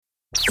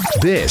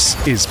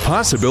This is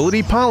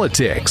Possibility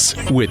Politics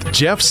with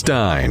Jeff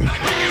Stein,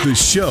 the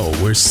show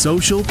where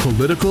social,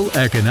 political,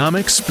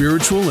 economic,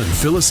 spiritual, and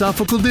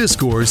philosophical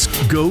discourse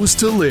goes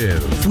to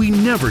live. We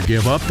never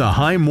give up the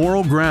high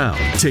moral ground,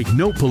 take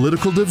no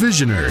political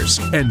divisioners,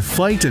 and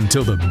fight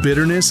until the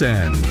bitterness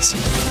ends.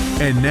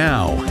 And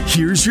now,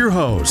 here's your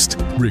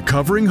host,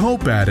 recovering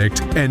hope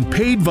addict and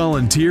paid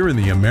volunteer in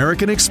the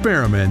American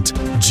experiment,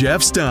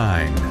 Jeff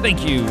Stein.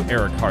 Thank you,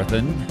 Eric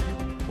Harthen,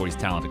 voice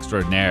talent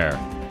extraordinaire.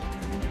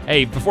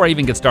 Hey, before I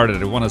even get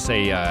started, I want to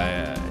say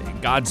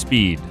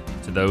Godspeed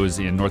to those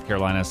in North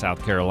Carolina,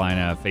 South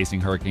Carolina, facing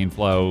Hurricane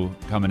Flo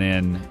coming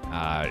in.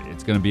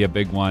 It's going to be a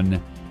big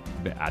one.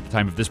 At the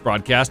time of this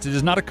broadcast, it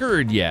has not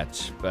occurred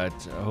yet, but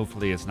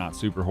hopefully it's not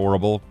super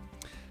horrible.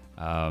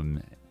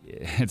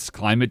 It's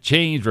climate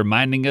change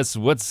reminding us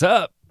what's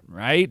up,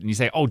 right? And you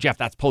say, oh, Jeff,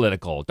 that's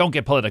political. Don't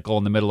get political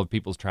in the middle of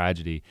people's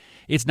tragedy.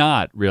 It's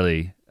not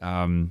really.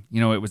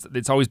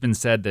 It's always been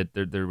said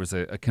that there was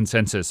a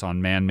consensus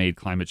on man-made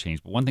climate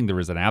change. But one thing there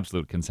is an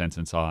absolute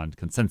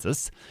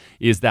consensus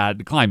is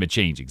that climate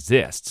change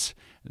exists.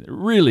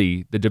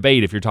 Really, the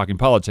debate, if you're talking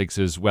politics,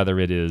 is whether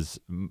it is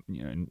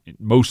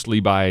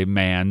mostly by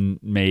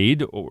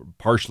man-made or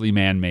partially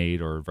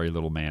man-made or very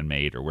little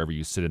man-made or wherever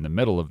you sit in the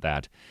middle of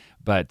that.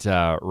 But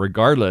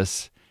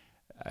regardless,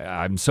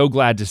 I'm so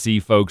glad to see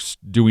folks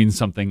doing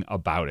something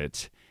about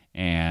it.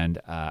 And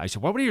I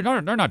said, well, they're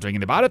not doing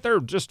anything about it. They're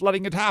just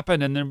letting it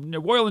happen. And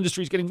the oil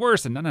industry is getting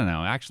worse. And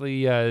no.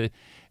 Actually,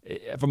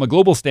 from a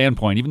global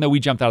standpoint, even though we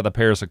jumped out of the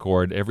Paris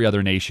Accord, every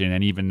other nation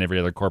and even every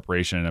other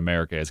corporation in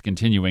America is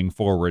continuing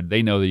forward.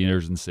 They know the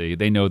urgency.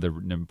 They know the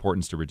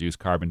importance to reduce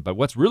carbon. But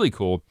what's really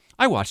cool,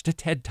 I watched a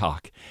TED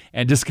Talk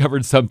and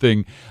discovered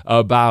something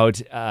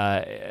about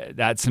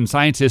that some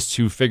scientists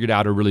who figured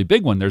out a really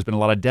big one. There's been a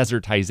lot of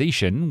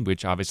desertization,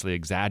 which obviously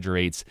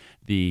exaggerates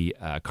the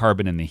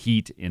carbon and the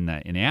heat in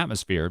the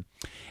atmosphere.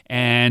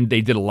 And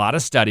they did a lot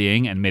of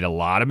studying and made a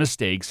lot of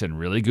mistakes and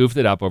really goofed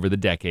it up over the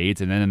decades.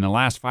 And then in the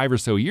last 5 or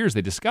so years,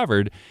 they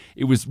discovered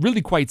it was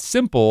really quite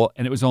simple,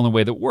 and it was the only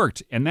way that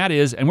worked. And that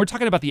is, and we're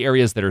talking about the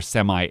areas that are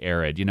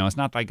semi-arid. It's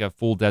not like a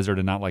full desert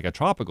and not like a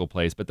tropical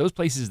place, but those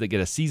places that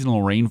get a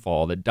seasonal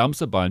rainfall that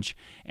dumps a bunch,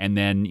 and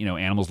then,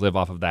 animals live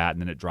off of that,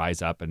 and then it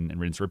dries up and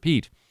rinse,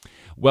 repeat.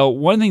 Well,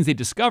 one of the things they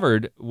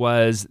discovered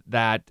was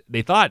that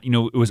they thought,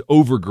 it was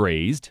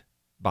overgrazed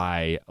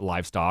by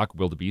livestock,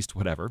 wildebeest,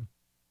 whatever.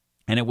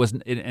 And it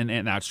wasn't,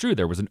 and that's true.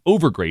 There was an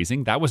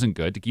overgrazing. That wasn't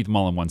good to keep them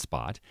all in one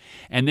spot.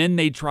 And then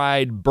they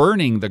tried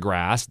burning the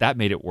grass. That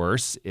made it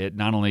worse. It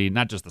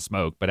not just the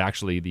smoke, but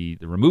actually the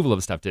removal of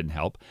the stuff didn't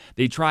help.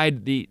 They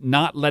tried the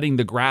not letting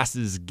the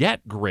grasses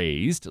get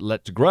grazed,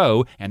 let to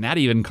grow, and that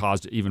even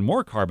caused even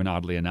more carbon,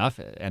 oddly enough.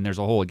 And there's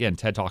a whole, again,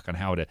 TED Talk on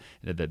how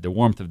the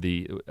warmth of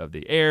the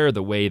air,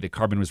 the way the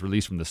carbon was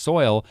released from the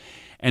soil.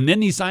 And then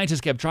these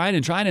scientists kept trying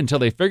until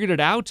they figured it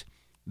out.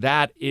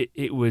 That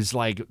it was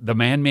like the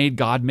man-made,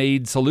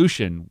 God-made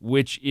solution,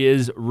 which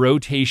is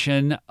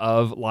rotation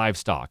of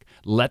livestock.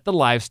 Let the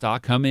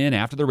livestock come in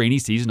after the rainy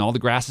season. All the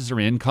grasses are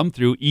in. Come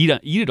through, eat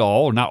it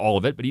all, or not all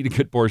of it, but eat a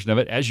good portion of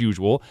it as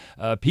usual.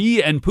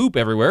 Pee and poop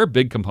everywhere,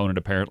 big component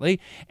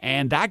apparently,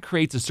 and that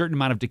creates a certain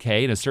amount of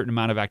decay and a certain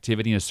amount of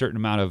activity and a certain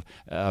amount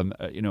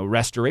of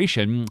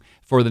restoration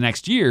for the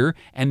next year.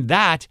 And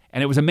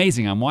it was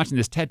amazing. I'm watching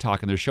this TED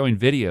Talk, and they're showing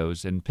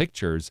videos and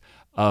pictures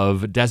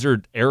of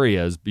desert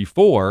areas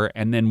before,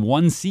 and then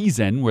one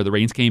season where the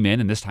rains came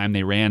in, and this time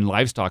they ran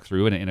livestock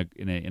through in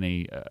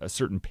a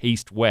certain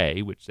paced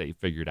way, which they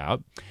figured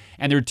out.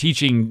 And they're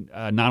teaching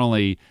not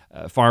only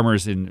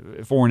farmers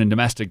in foreign and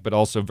domestic, but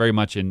also very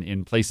much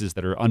in places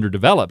that are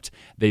underdeveloped.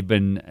 They've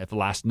been, for the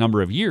last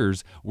number of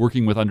years,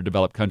 working with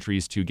underdeveloped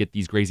countries to get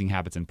these grazing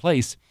habits in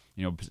place.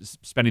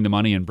 Spending the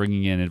money and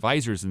bringing in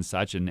advisors and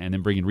such, and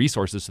then bringing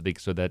resources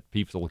so that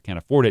people who can't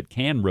afford it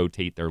can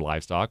rotate their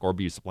livestock or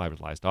be supplied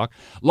with livestock.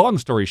 Long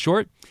story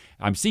short,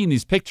 I'm seeing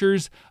these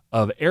pictures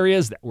of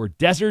areas that were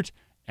desert,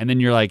 and then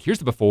you're like, here's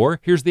the before,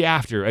 here's the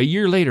after. A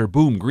year later,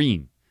 boom,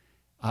 green.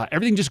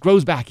 Everything just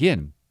grows back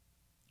in.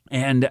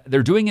 And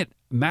they're doing it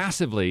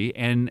massively,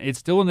 and it's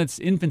still in its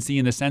infancy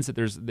in the sense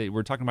that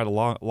we're talking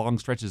about long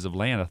stretches of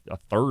land, a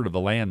third of the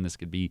land this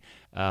could be,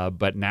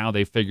 but now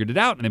they've figured it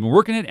out, and they've been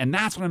working it, and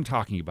that's what I'm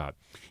talking about.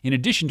 In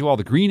addition to all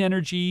the green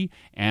energy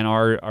and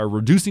our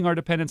reducing our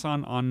dependence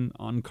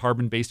on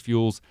carbon-based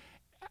fuels,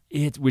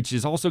 which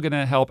is also going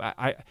to help.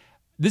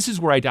 This is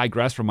where I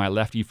digress from my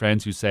lefty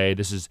friends who say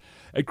this is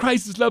at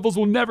crisis levels,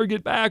 we'll never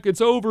get back,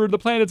 it's over, the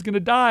planet's going to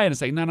die, and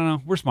it's like,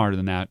 no, we're smarter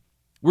than that.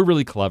 We're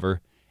really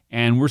clever.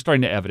 And we're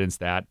starting to evidence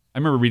that. I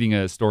remember reading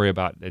a story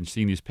about and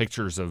seeing these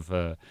pictures of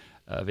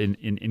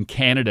in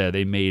Canada,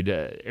 they made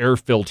air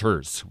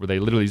filters where they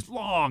literally these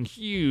long,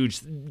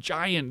 huge,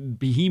 giant,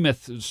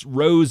 behemoth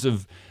rows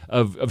of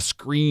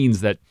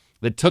screens that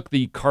took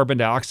the carbon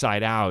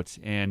dioxide out.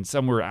 And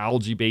some were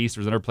algae based. There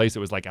was another place that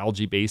was like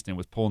algae based and it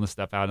was pulling the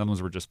stuff out. Other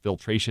ones were just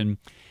filtration.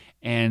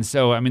 And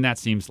so, I mean, that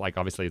seems like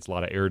obviously it's a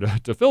lot of air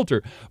to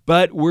filter,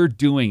 but we're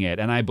doing it,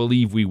 and I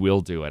believe we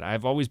will do it.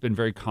 I've always been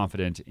very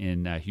confident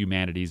in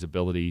humanity's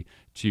ability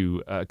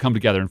to come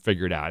together and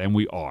figure it out, and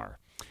we are.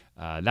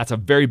 That's a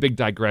very big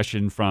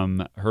digression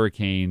from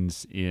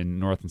hurricanes in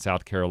North and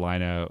South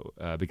Carolina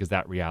because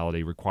that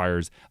reality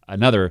requires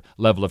another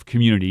level of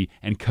community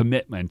and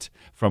commitment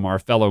from our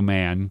fellow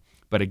man.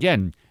 But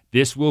again,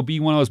 this will be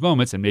one of those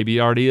moments, and maybe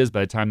it already is by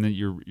the time that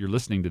you're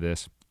listening to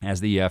this, as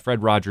the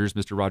Fred Rogers,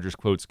 Mr. Rogers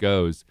quotes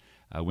goes,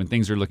 when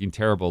things are looking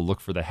terrible, look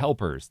for the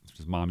helpers. That's what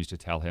his mom used to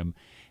tell him.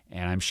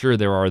 And I'm sure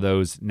there are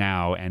those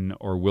now and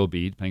or will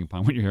be, depending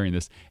upon when you're hearing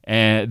this,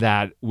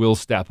 that will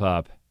step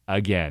up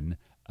again.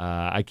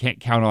 I can't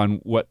count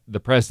on what the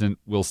president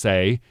will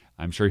say.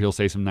 I'm sure he'll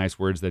say some nice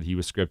words that he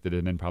was scripted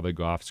and then probably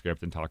go off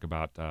script and talk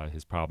about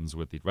his problems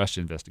with the Russia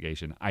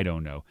investigation. I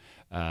don't know.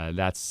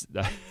 That's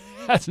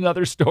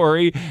another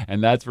story,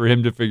 and that's for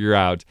him to figure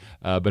out.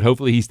 But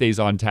hopefully he stays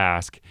on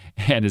task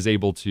and is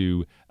able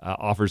to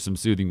offer some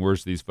soothing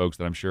words to these folks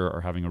that I'm sure are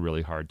having a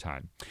really hard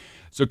time.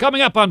 So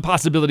coming up on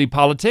Possibility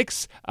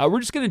Politics, we're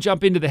just going to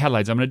jump into the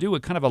headlines. I'm going to do a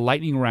kind of a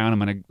lightning round. I'm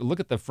going to look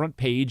at the front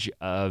page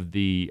of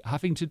the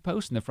Huffington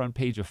Post and the front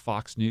page of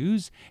Fox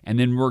News, and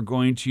then we're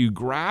going to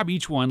grab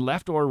each one,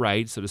 left or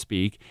right, so to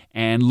speak,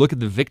 and look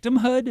at the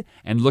victimhood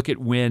and look at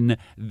when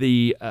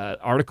the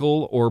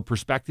article or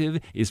perspective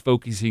is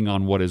focusing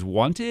on what is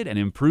wanted and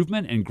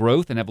improvement and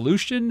growth and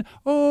evolution,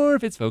 or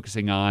if it's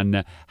focusing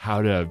on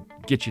how to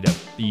get you to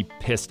be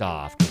pissed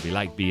off, because we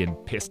like being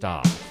pissed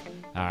off.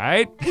 All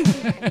right?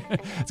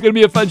 It's going to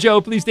be a fun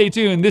show. Please stay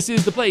tuned. This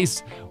is the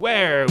place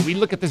where we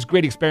look at this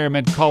great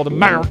experiment called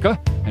America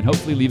and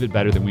hopefully leave it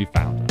better than we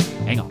found it.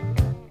 Hang on.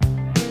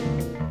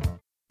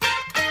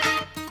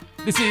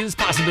 This is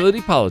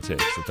Possibility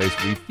Politics, the place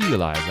where we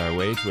theorize our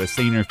way to a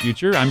saner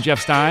future. I'm Jeff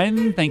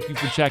Stein. Thank you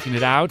for checking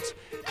it out.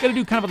 Got to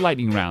do kind of a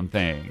lightning round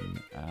thing.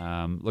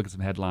 Look at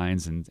some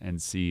headlines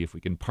and see if we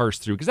can parse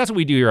through, because that's what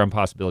we do here on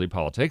Possibility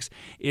Politics,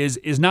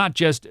 is not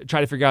just try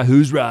to figure out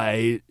who's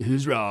right,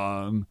 who's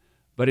wrong,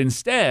 but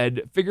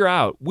instead figure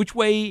out which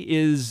way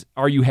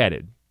are you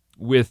headed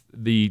with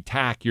the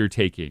tack you're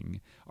taking.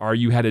 Are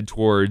you headed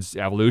towards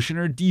evolution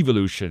or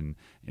devolution?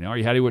 Are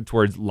you headed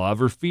towards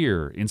love or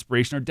fear,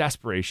 inspiration or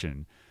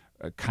desperation,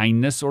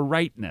 kindness or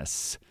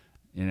rightness,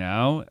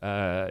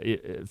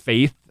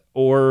 faith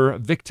or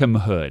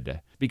victimhood?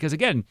 Because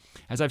again,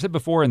 as I've said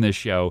before in this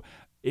show,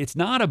 it's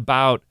not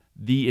about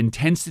the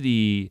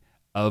intensity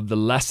of the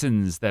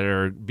lessons that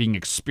are being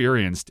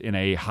experienced in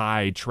a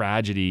high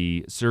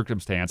tragedy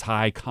circumstance,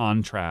 high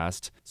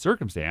contrast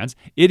circumstance.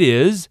 It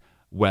is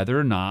whether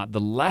or not the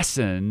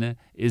lesson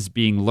is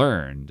being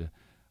learned.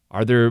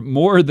 Are there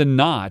more than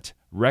not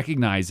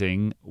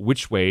recognizing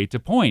which way to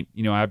point?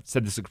 I've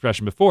said this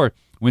expression before.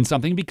 When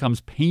something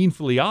becomes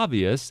painfully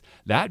obvious,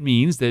 that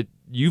means that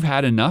you've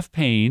had enough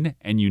pain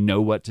and you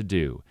know what to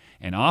do.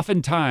 And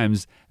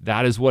oftentimes,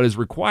 that is what is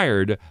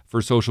required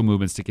for social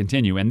movements to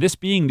continue. And this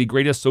being the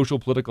greatest social,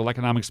 political,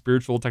 economic,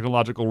 spiritual,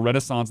 technological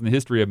renaissance in the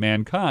history of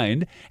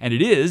mankind, and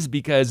it is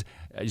because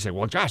you say,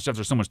 well, gosh,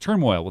 there's so much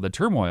turmoil. Well, the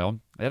turmoil,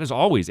 that is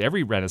always,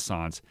 every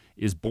renaissance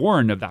is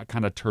born of that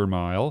kind of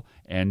turmoil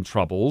and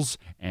troubles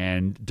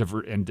and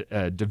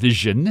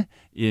division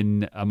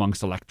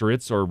amongst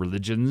electorates or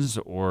religions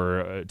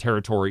or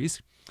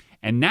territories.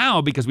 And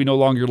now, because we no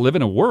longer live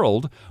in a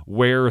world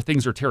where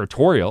things are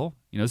territorial,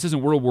 this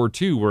isn't World War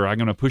II where I'm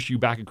going to push you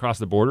back across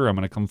the border, I'm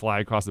going to come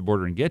fly across the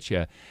border and get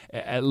you.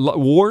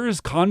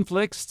 Wars,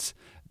 conflicts,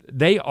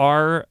 they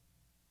are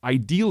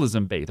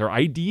idealism-based, they're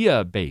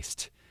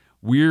idea-based.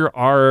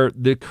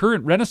 The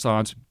current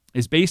Renaissance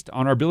is based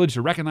on our ability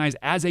to recognize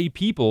as a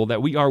people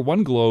that we are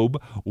one globe,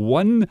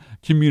 one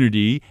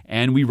community,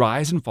 and we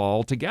rise and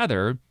fall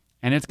together.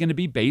 And it's going to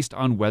be based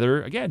on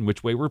whether, again,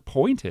 which way we're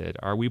pointed.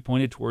 Are we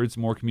pointed towards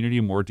more community,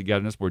 more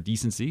togetherness, more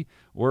decency?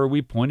 Or are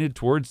we pointed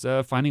towards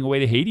finding a way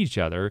to hate each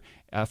other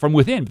from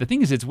within? But the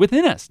thing is, it's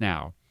within us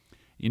now.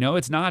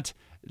 It's not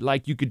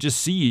like you could just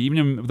see,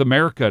 even with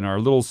America and our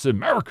little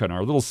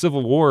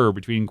civil war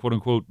between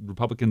quote-unquote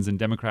Republicans and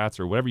Democrats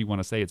or whatever you want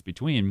to say it's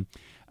between.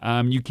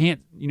 You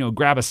can't,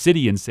 grab a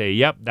city and say,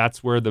 yep,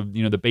 that's where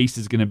the base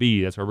is going to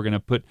be. That's where we're going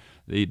to put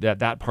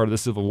that part of the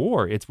Civil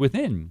War. It's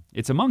within.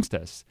 It's amongst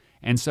us.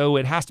 And so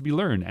it has to be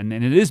learned, and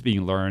it is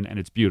being learned, and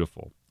it's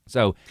beautiful.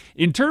 So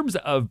in terms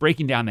of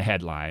breaking down the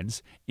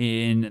headlines,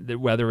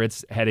 whether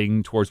it's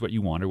heading towards what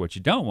you want or what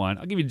you don't want,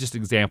 I'll give you just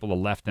an example, a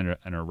left and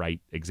a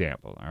right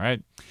example, all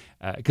right?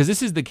 Because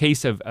this is the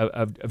case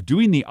of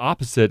doing the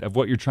opposite of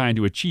what you're trying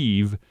to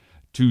achieve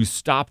to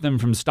stop them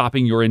from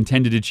stopping your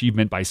intended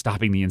achievement by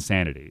stopping the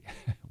insanity.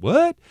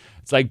 What?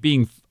 It's like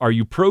are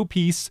you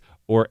pro-peace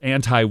or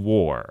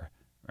anti-war,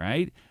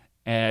 right?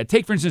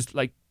 Take, for instance,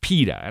 like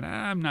PETA, and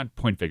I'm not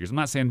point figures. I'm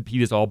not saying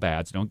PETA is all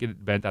bad, so don't get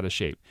it bent out of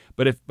shape.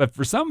 But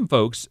for some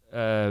folks,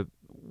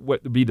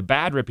 what would be the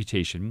bad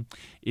reputation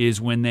is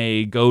when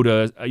they go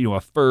to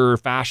a fur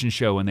fashion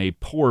show and they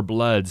pour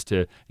bloods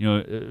to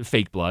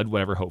fake blood,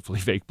 whatever, hopefully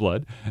fake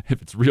blood.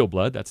 If it's real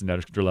blood, that's an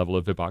extra level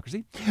of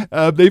hypocrisy.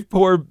 They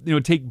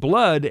take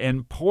blood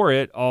and pour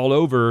it all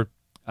over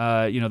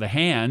the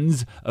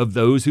hands of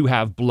those who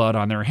have blood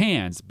on their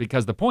hands,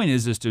 because the point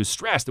is to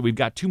stress that we've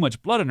got too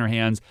much blood on our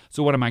hands.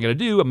 So what am I going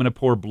to do? I'm going to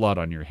pour blood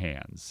on your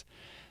hands.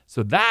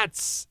 So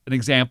that's an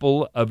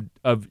example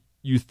of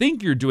you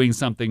think you're doing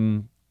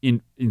something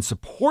in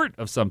support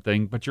of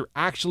something, but you're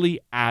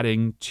actually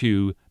adding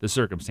to the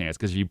circumstance,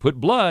 because if you put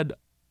blood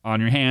on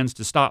your hands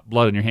to stop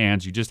blood on your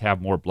hands, you just have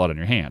more blood on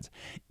your hands.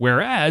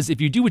 Whereas if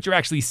you do what you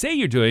actually say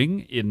you're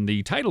doing in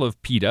the title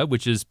of PETA,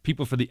 which is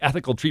People for the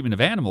Ethical Treatment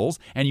of Animals,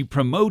 and you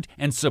promote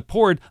and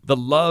support the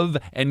love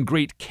and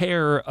great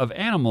care of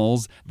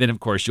animals, then of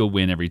course you'll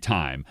win every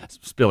time.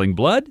 Spilling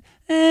blood?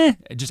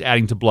 Just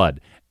adding to blood.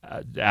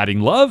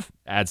 Adding love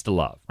adds to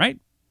love, right?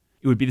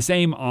 It would be the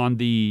same on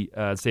the,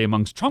 say,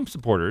 amongst Trump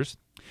supporters,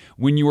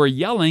 when you are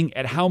yelling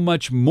at how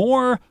much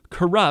more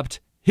corrupt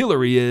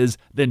Hillary is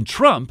than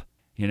Trump,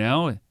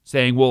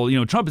 saying,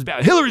 well, Trump is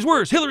bad, Hillary's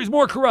worse, Hillary's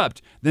more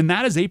corrupt, then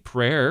that is a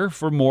prayer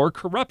for more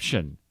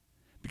corruption.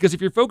 Because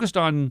if you're focused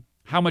on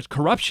how much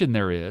corruption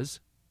there is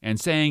and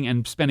saying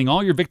and spending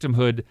all your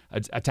victimhood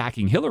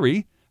attacking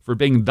Hillary for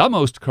being the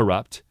most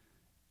corrupt,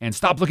 and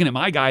stop looking at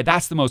my guy,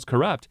 that's the most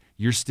corrupt,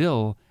 you're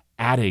still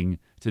adding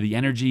to the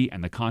energy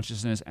and the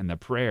consciousness and the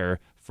prayer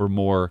for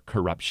more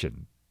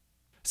corruption.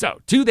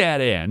 So, to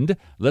that end,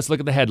 let's look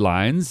at the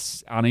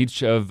headlines on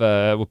each of,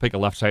 we'll pick a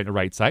left site and a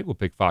right site. We'll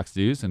pick Fox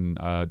News and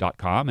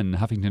 .com and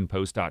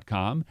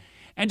HuffingtonPost.com,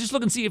 and just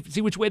look and see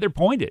which way they're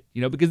pointed,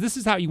 because this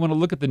is how you want to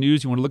look at the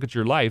news. You want to look at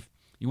your life.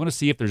 You want to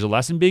see if there's a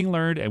lesson being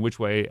learned and which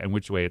way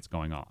it's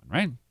going on,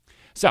 right?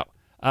 So,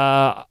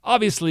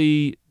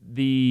 obviously,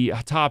 the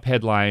top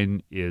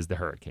headline is the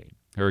hurricane.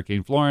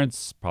 Hurricane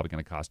Florence, probably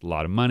going to cost a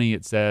lot of money,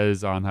 it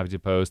says on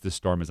Huffington Post. This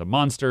storm is a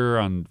monster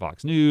on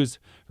Fox News.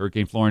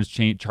 Hurricane Florence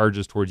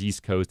charges towards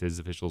East Coast as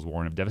officials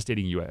warn of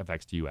devastating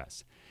effects to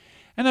U.S.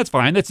 And that's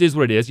fine. That is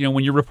what it is.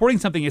 When you're reporting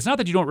something, it's not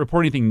that you don't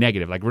report anything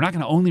negative. Like, we're not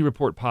going to only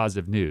report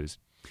positive news.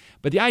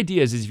 But the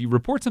idea is if you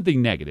report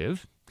something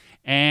negative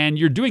and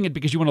you're doing it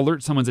because you want to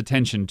alert someone's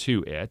attention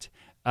to it,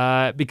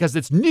 because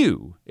it's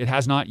new, it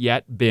has not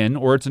yet been,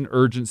 or it's an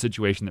urgent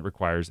situation that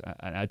requires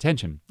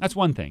attention. That's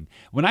one thing.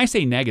 When I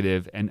say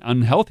negative and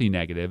unhealthy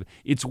negative,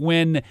 it's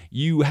when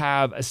you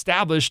have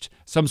established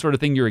some sort of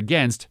thing you're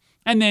against,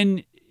 and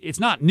then it's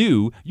not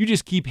new. You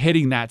just keep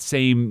hitting that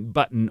same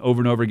button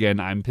over and over again.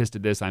 I'm pissed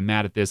at this. I'm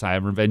mad at this. I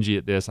am revengey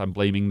at this. I'm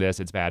blaming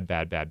this. It's bad,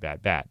 bad, bad,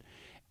 bad, bad.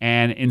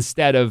 And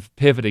instead of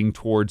pivoting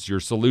towards your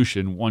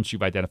solution once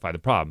you've identified the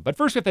problem. But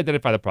first we have to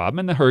identify the problem,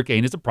 and the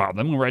hurricane is a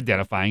problem, and we're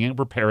identifying it and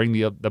preparing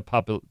the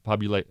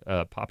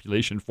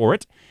population for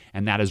it,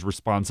 and that is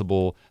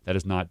responsible. That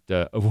is not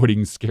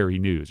avoiding scary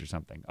news or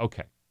something.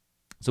 Okay.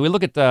 So we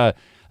look at,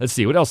 let's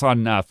see, what else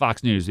on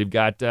Fox News? We've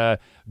got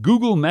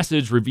Google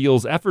message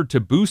reveals effort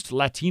to boost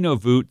Latino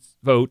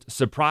vote,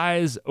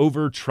 surprise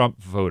over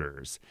Trump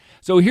voters.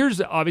 So here's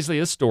obviously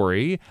a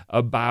story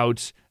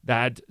about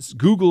that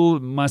Google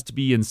must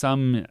be in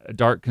some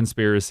dark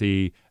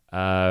conspiracy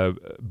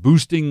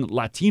boosting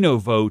Latino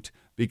vote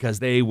because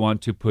they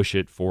want to push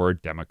it for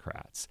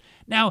Democrats.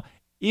 Now,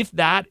 if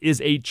that is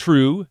a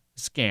true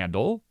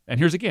scandal, and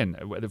here's again,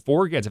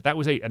 for or against, if that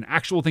was an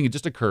actual thing that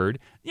just occurred,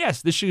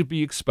 yes, this should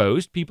be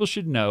exposed. People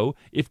should know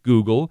if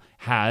Google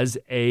has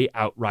a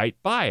outright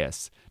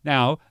bias.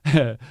 Now,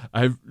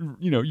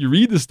 you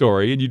read the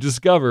story and you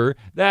discover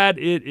that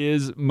it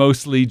is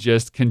mostly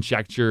just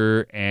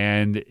conjecture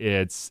and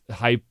it's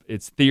hype,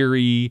 it's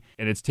theory,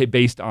 and it's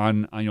based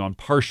on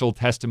partial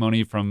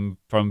testimony from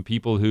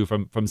people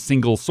from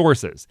single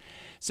sources.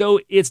 So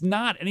it's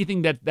not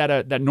anything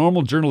that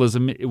normal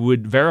journalism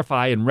would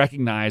verify and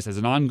recognize as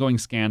an ongoing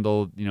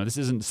scandal. This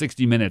isn't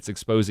 60 Minutes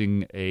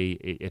exposing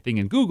a thing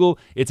in Google.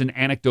 It's an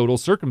anecdotal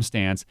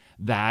circumstance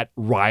that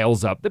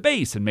riles up the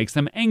base and makes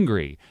them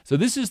angry. So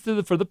this is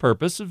for the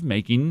purpose of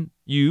making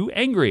you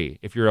angry.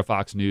 If you're a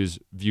Fox News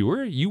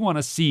viewer, you want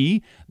to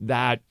see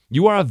that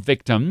you are a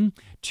victim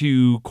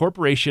to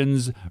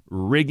corporations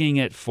rigging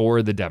it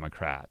for the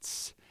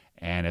Democrats.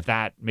 And if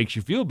that makes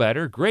you feel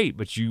better, great,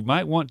 but you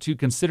might want to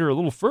consider a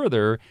little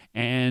further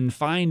and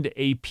find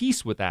a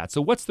piece with that.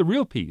 So what's the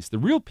real piece? The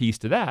real piece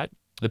to that,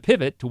 the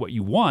pivot to what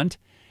you want,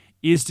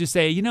 is to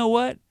say, you know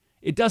what?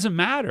 It doesn't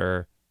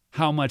matter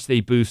how much they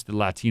boost the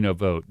Latino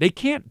vote. They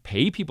can't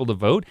pay people to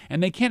vote,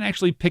 and they can't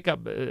actually pick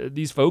up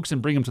these folks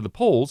and bring them to the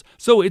polls.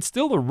 So it's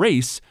still a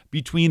race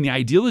between the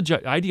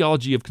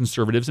ideology of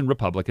conservatives and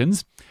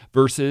Republicans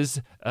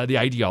versus the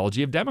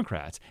ideology of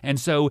Democrats. And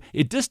so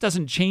it just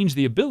doesn't change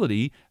the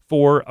ability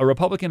for a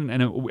Republican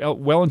and a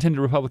well-intended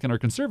Republican or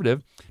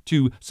conservative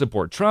to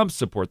support Trump,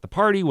 support the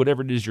party,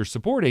 whatever it is you're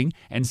supporting,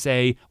 and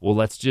say, well,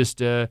 let's just,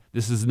 this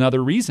is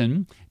another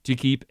reason to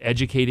keep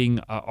educating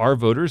our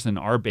voters and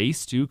our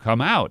base to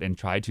come out and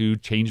try to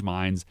change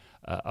minds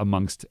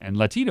amongst and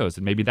Latinos.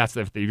 And maybe that's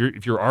if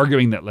you're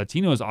arguing that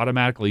Latinos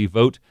automatically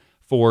vote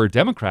for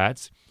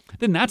Democrats,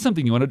 then that's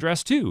something you want to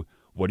address too.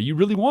 What do you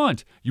really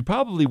want? You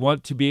probably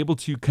want to be able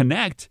to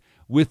connect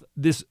with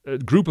this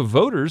group of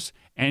voters,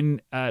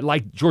 and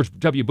like George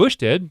W. Bush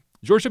did.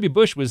 George W.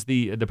 Bush was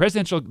the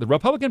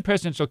Republican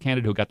presidential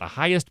candidate who got the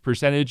highest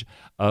percentage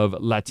of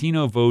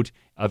Latino vote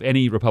of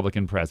any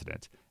Republican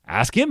president.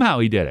 Ask him how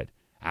he did it.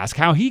 Ask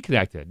how he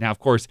connected. Now, of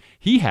course,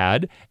 he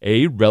had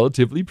a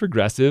relatively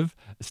progressive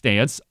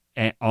stance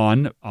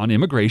on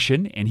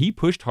immigration, and he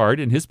pushed hard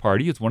in his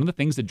party. It's one of the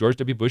things that George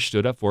W. Bush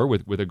stood up for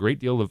with a great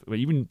deal of,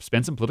 even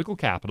spent some political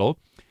capital,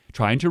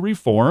 trying to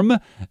reform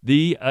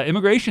the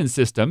immigration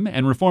system.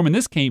 And reform in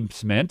this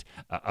case meant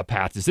a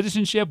path to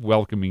citizenship,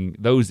 welcoming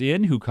those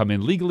in who come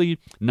in legally,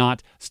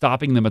 not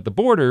stopping them at the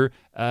border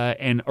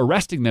and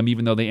arresting them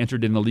even though they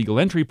entered in the legal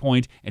entry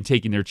point, and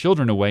taking their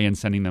children away and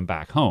sending them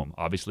back home.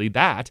 Obviously,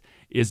 that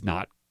is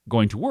not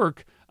going to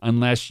work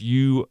unless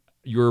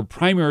your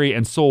primary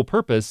and sole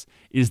purpose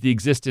is the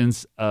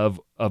existence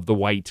of the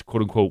white,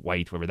 quote unquote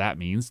white, whatever that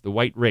means, the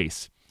white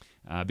race.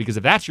 Because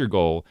if that's your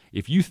goal,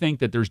 if you think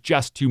that there's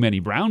just too many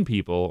brown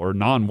people or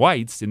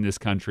non-whites in this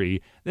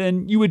country,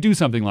 then you would do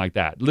something like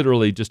that.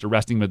 Literally just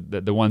arresting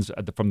the ones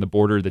from the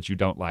border that you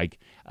don't like,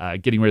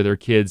 getting rid of their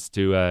kids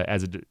to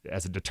as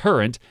a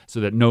deterrent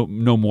so that no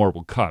more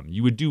will come.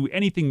 You would do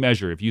anything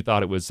measure if you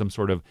thought it was some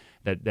sort of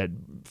that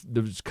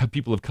the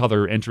people of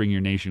color entering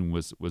your nation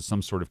was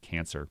some sort of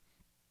cancer.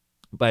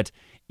 But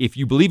if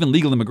you believe in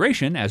legal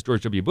immigration, as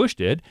George W. Bush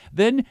did,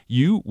 then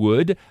you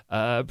would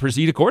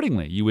proceed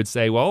accordingly. You would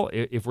say, well,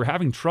 if we're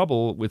having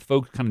trouble with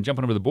folks kind of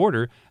jumping over the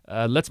border,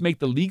 let's make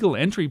the legal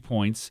entry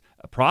points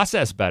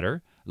process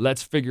better.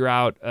 Let's figure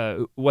out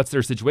what's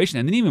their situation.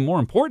 And then even more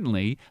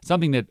importantly,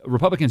 something that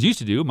Republicans used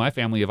to do, my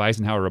family of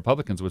Eisenhower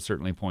Republicans would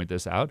certainly point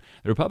this out,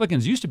 the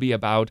Republicans used to be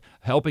about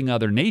helping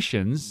other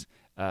nations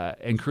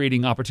and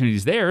creating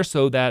opportunities there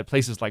so that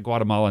places like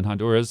Guatemala and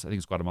Honduras, I think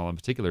it's Guatemala in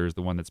particular, is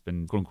the one that's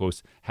been, quote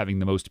unquote, having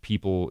the most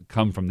people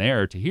come from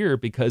there to here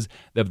because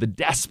of the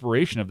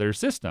desperation of their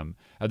system,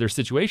 of their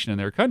situation in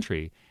their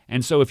country.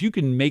 And so if you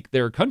can make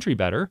their country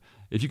better,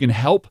 if you can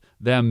help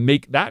them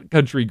make that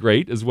country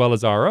great as well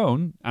as our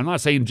own, I'm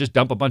not saying just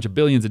dump a bunch of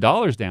billions of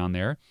dollars down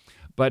there,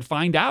 but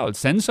find out,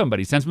 send some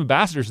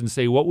ambassadors and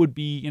say what would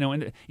be,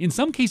 and in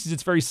some cases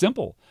it's very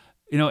simple.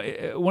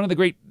 One of the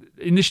great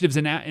initiatives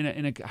in I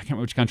can't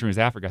remember which country, it was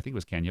Africa, I think it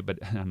was Kenya, but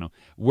I don't know,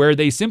 where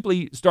they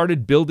simply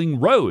started building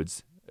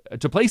roads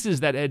to places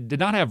that did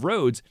not have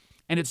roads,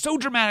 and it so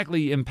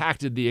dramatically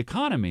impacted the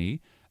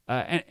economy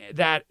and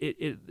that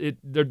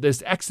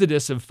this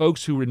exodus of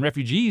folks who were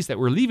refugees that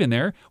were leaving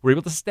there were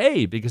able to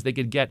stay because they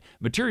could get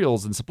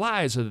materials and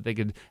supplies so that they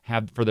could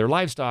have for their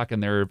livestock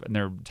and their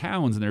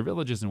towns and their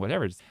villages and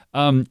whatever.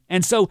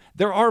 And so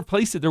there are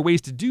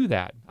ways to do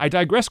that. I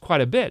digress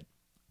quite a bit.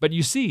 But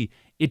you see,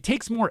 it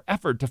takes more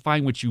effort to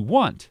find what you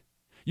want.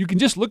 You can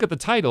just look at the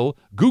title,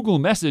 Google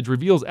Message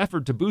Reveals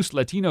Effort to Boost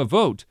Latino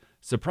Vote,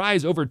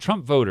 Surprise Over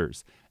Trump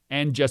Voters,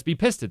 and just be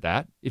pissed at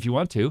that if you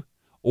want to.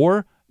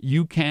 Or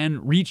you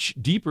can reach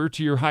deeper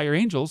to your higher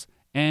angels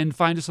and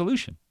find a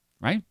solution,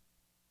 right?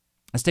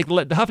 Let's take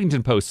the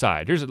Huffington Post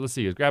side. Let's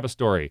grab a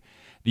story.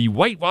 The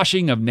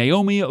whitewashing of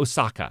Naomi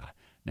Osaka.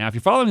 Now, if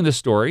you're following this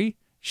story,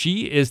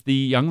 she is the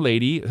young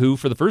lady who,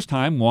 for the first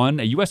time, won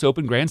a U.S.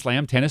 Open Grand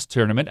Slam tennis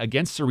tournament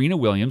against Serena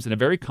Williams in a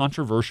very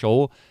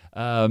controversial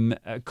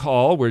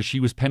call where she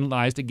was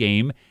penalized a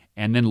game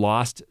and then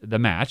lost the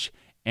match.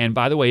 And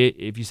by the way,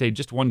 if you say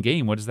just one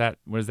game, what does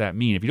that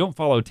mean? If you don't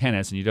follow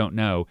tennis and you don't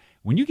know,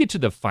 when you get to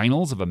the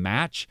finals of a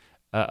match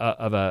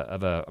of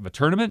a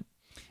tournament,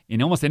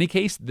 in almost any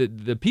case,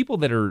 the people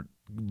that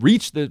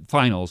reach the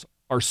finals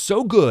are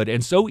so good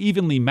and so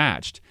evenly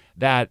matched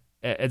that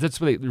that's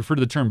what they refer to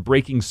the term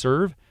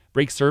service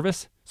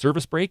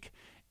break,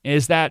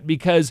 is that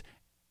because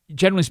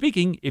generally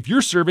speaking, if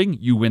you're serving,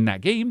 you win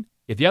that game.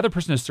 If the other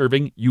person is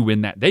serving,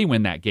 they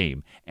win that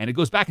game. And it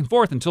goes back and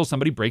forth until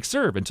somebody breaks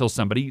serve, until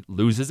somebody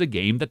loses a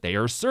game that they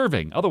are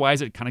serving.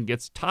 Otherwise, it kind of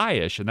gets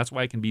tie-ish, and that's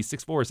why it can be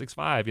 6-4,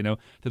 6-5,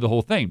 to the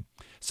whole thing.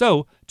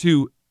 So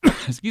to,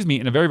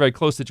 in a very, very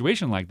close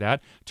situation like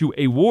that, to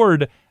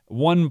award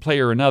one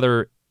player or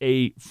another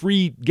a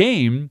free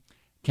game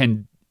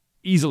can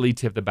easily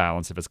tip the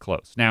balance if it's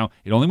close. Now,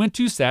 it only went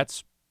 2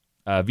 sets.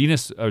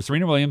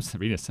 Serena Williams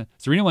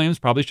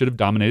probably should have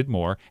dominated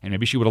more, and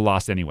maybe she would have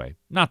lost anyway.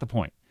 Not the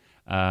point.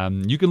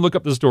 You can look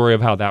up the story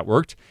of how that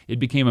worked. It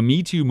became a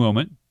Me Too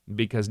moment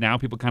because now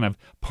people kind of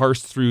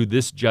parsed through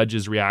this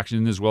judge's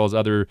reaction as well as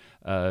other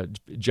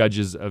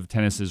judges of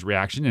tennis's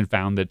reaction and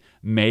found that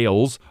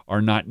males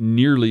are not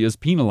nearly as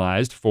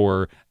penalized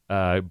for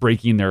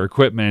breaking their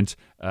equipment,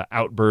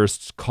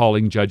 outbursts,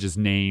 calling judges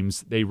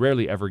names. They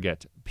rarely ever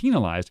get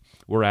penalized,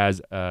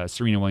 whereas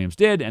Serena Williams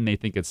did, and they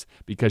think it's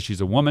because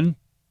she's a woman.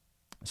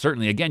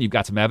 Certainly, again, you've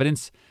got some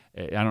evidence,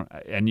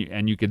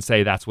 and you could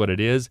say that's what it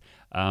is.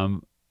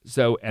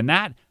 So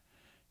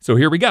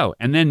here we go.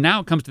 And then now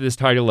it comes to this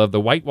title of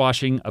the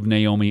whitewashing of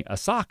Naomi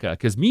Osaka,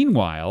 because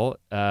meanwhile,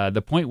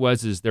 the point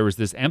was there was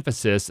this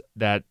emphasis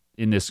that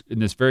in this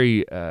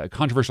very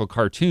controversial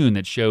cartoon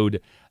that showed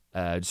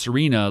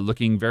Serena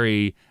looking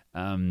very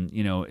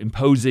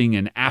imposing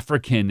and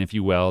African, if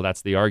you will.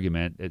 That's the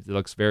argument. It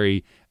looks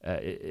very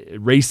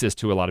racist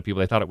to a lot of people.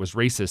 They thought it was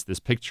racist, this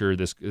picture,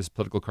 this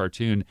political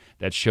cartoon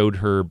that showed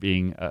her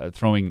being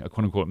throwing a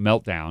quote-unquote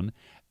meltdown.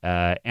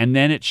 And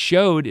then it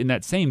showed in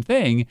that same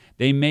thing,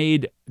 they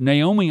made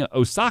Naomi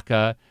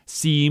Osaka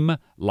seem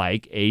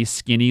like a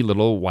skinny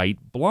little white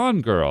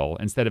blonde girl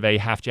instead of a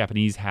half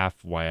Japanese,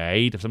 half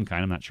white of some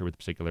kind. I'm not sure what the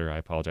particular. I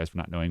apologize for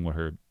not knowing what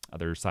her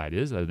other side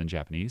is other than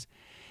Japanese.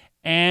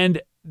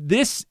 And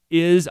this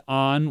is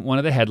on one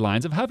of the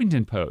headlines of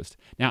Huffington Post.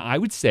 Now, I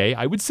would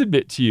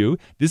submit to you,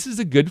 this is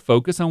a good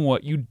focus on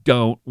what you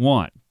don't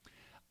want.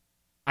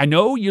 I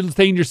know you're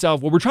saying to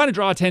yourself, well, we're trying to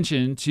draw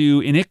attention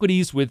to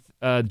inequities with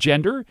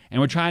gender,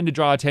 and we're trying to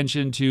draw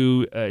attention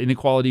to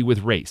inequality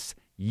with race.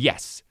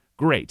 Yes,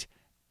 great.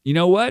 You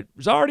know what?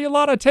 There's already a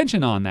lot of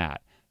attention on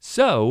that.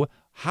 So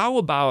how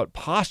about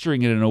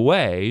posturing it in a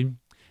way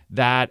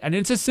that, and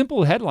it's a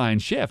simple headline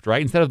shift,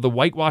 right? Instead of the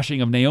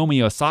whitewashing of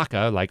Naomi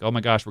Osaka, like, oh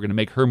my gosh, we're going to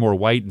make her more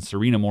white and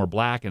Serena more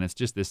black, and it's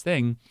just this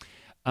thing.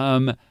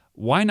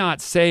 Why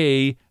not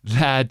say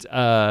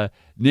that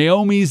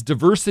Naomi's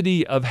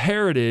diversity of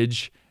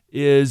heritage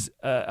is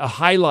a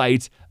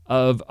highlight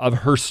of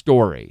her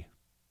story,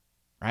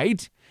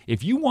 right?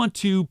 If you want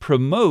to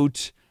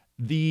promote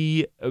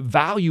the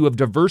value of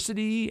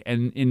diversity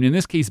and in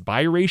this case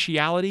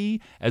biraciality,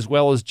 as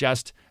well as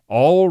just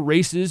all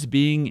races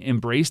being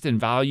embraced and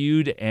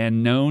valued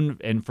and known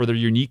and for their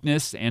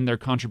uniqueness and their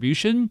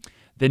contribution,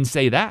 then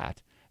say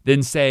that.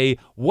 Then say,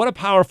 what a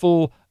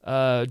powerful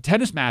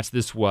tennis match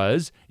this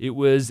was. It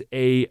was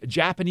a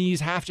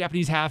Japanese, half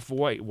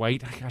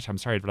white. Gosh, I'm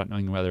sorry for not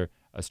knowing whether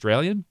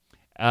Australian,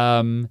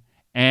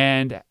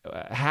 and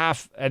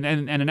half and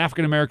an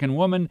African American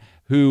woman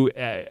who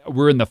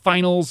were in the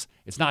finals.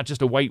 It's not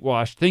just a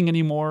whitewashed thing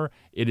anymore.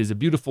 It is a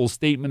beautiful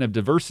statement of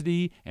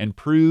diversity and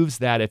proves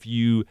that if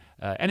you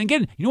and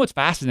again, you know what's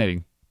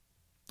fascinating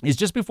is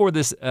just before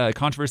this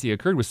controversy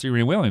occurred with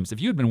Serena Williams,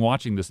 if you had been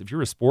watching this, if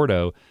you're a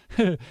sporto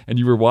and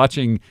you were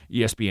watching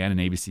ESPN and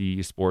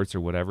ABC Sports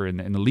or whatever,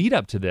 and the lead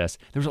up to this,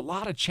 there was a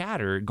lot of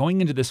chatter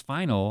going into this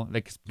final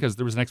because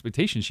there was an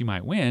expectation she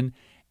might win.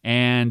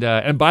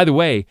 And by the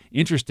way,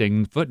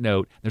 interesting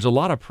footnote, there's a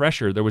lot of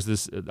pressure. There was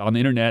this on the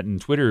internet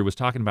and Twitter was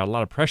talking about a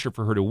lot of pressure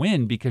for her to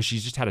win because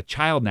she's just had a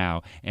child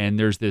now. And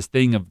there's this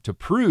thing of to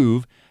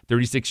prove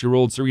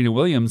 36-year-old Serena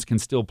Williams can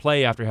still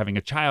play after having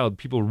a child.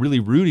 People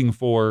really rooting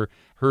for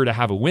her to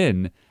have a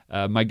win.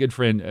 My good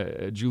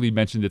friend Julie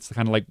mentioned it's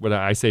kind of like what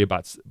I say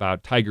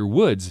about Tiger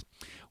Woods,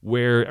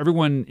 where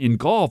everyone in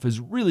golf is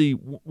really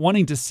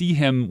wanting to see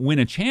him win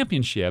a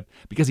championship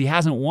because he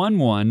hasn't won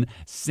one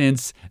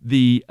since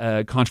the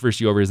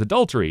controversy over his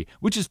adultery,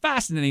 which is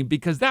fascinating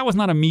because that was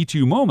not a Me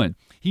Too moment.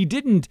 He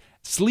didn't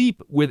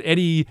sleep with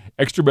any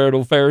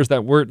extramarital affairs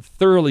that weren't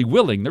thoroughly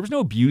willing. There was no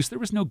abuse, there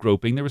was no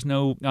groping, there was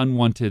no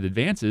unwanted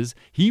advances.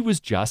 He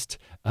was just,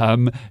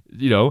 having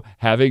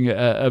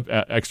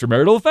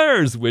extramarital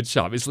affairs, which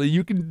obviously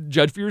you can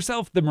judge for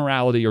yourself the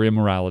morality or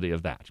immorality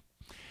of that.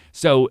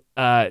 So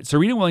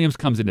Serena Williams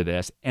comes into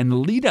this, and the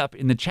lead up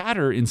in the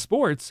chatter in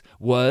sports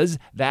was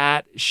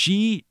that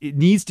she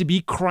needs to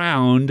be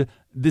crowned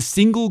the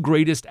single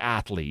greatest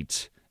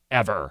athlete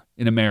ever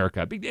in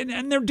America.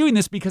 And they're doing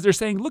this because they're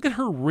saying, look at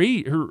her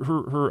rate,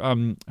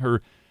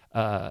 her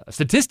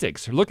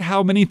statistics. Look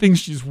how many things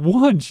she's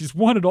won. She's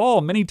won it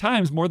all many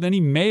times, more than any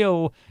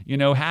male,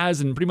 has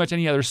in pretty much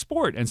any other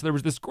sport. And so there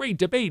was this great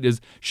debate: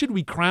 should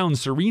we crown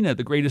Serena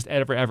the greatest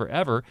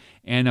ever?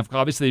 And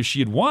obviously, if she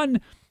had won,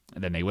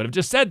 then they would have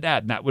just said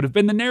that, and that would have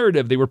been the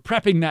narrative. They were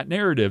prepping that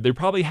narrative. They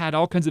probably had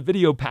all kinds of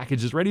video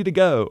packages ready to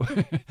go,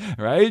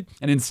 right?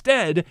 And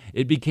instead,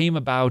 it became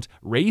about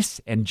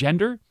race and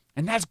gender.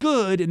 And that's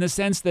good in the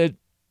sense that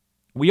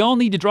we all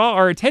need to draw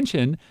our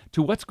attention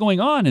to what's going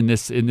on in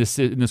this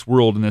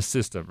world, in this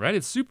system, right?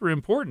 It's super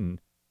important.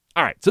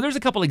 All right, so there's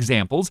a couple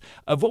examples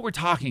of what we're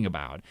talking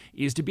about,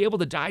 is to be able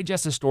to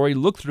digest a story,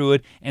 look through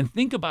it, and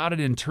think about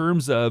it in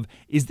terms of,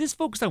 is this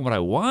focused on what I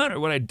want or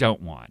what I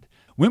don't want?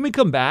 When we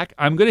come back,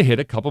 I'm going to hit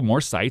a couple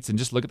more sites and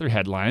just look at their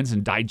headlines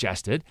and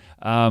digest it.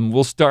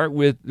 We'll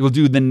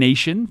do The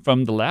Nation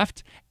from the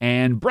left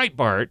and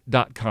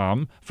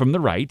Breitbart.com from the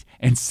right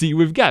and see what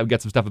we've got. We've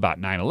got some stuff about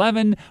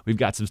 9/11. We've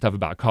got some stuff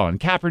about Colin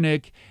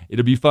Kaepernick.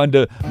 It'll be fun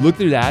to look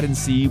through that and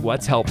see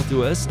what's helpful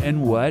to us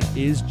and what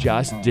is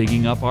just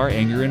digging up our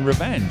anger and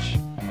revenge.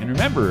 And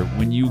remember,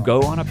 when you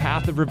go on a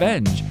path of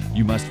revenge,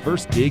 you must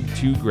first dig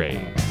 2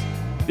 graves.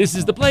 This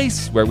is the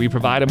place where we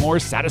provide a more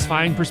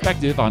satisfying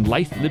perspective on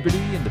life, liberty,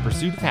 and the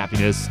pursuit of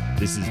happiness.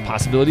 This is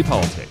Possibility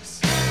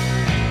Politics.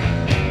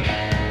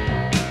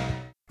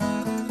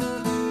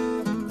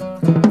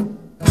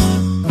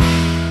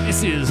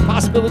 This is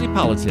Possibility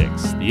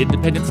Politics, the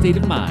independent state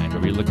of mind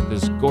where we look at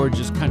this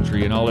gorgeous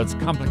country in all its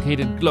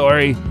complicated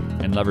glory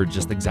and love her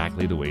just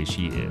exactly the way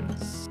she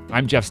is.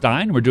 I'm Jeff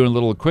Stein. We're doing a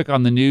little quick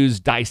on the news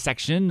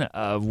dissection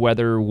of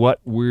whether what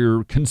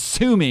we're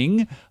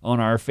consuming on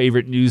our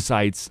favorite news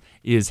sites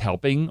is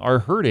helping or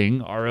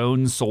hurting our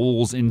own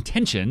soul's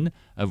intention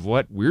of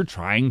what we're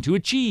trying to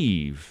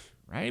achieve,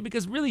 right?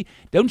 Because really,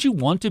 don't you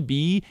want to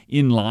be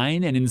in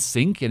line and in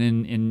sync and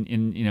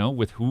in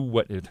with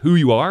who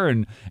you are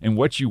and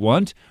what you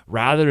want,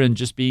 rather than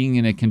just being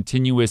in a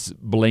continuous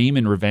blame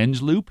and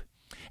revenge loop?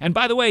 And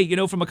by the way,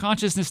 from a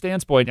consciousness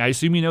standpoint, I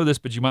assume you know this,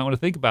 but you might want to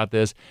think about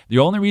this. The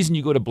only reason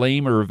you go to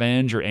blame or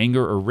revenge or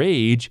anger or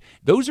rage,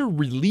 those are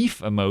relief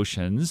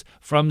emotions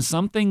from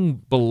something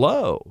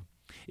below.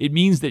 It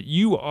means that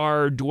you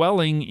are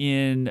dwelling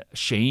in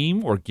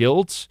shame or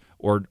guilt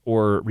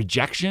or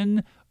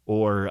rejection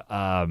or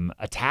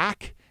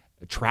attack,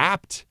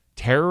 trapped,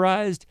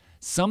 terrorized,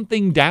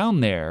 something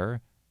down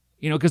there,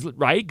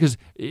 because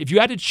if you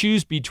had to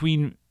choose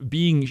between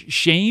being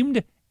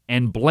shamed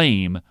and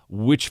blame,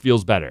 which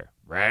feels better,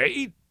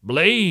 right?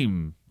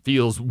 Blame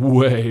feels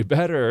way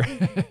better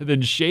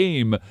than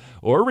shame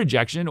or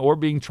rejection or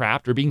being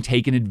trapped or being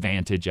taken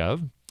advantage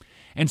of.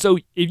 And so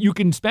if you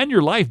can spend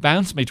your life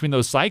bouncing between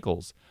those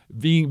cycles,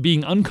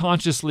 being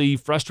unconsciously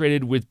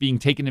frustrated with being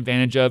taken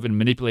advantage of and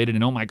manipulated,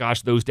 and oh my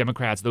gosh, those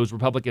Democrats, those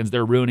Republicans,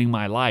 they're ruining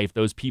my life.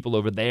 Those people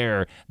over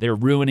there, they're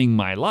ruining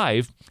my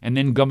life. And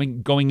then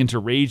going into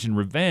rage and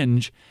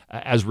revenge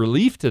as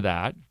relief to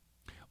that.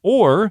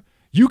 Or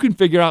you can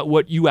figure out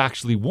what you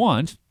actually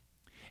want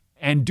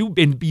and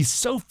be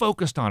so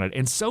focused on it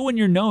and so in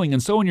your knowing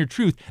and so in your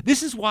truth.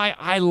 This is why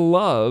I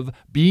love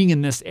being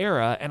in this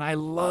era, and I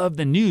love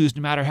the news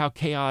no matter how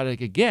chaotic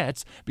it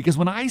gets, because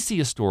when I see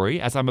a story,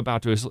 as I'm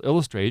about to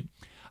illustrate,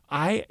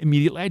 I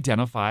immediately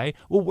identify,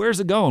 well, where's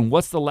it going?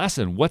 What's the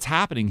lesson? What's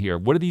happening here?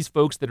 What are these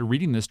folks that are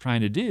reading this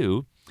trying to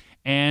do?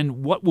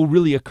 And what will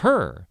really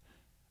occur?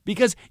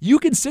 Because you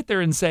can sit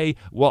there and say,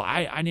 well,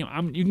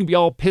 you can be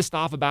all pissed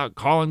off about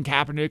Colin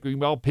Kaepernick, or you can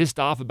be all pissed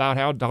off about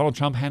how Donald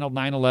Trump handled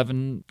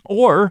 9/11,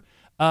 or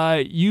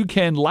you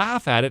can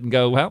laugh at it and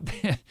go, well,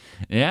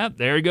 yeah,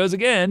 there he goes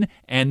again,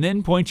 and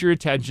then point your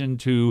attention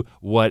to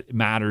what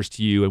matters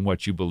to you and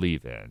what you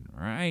believe in,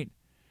 right?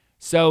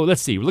 So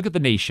let's see. Look at The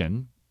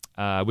Nation,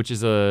 which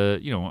is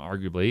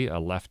arguably a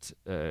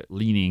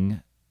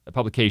left-leaning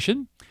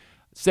publication.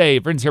 Say,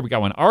 friends, here we got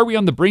one. Are we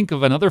on the brink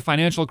of another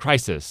financial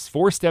crisis?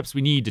 4 steps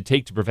we need to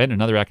take to prevent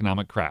another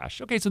economic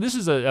crash. Okay, so this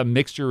is a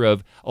mixture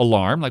of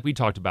alarm, like we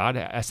talked about,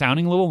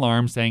 sounding a little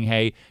alarm, saying,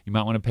 hey, you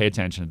might want to pay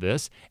attention to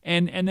this.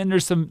 And then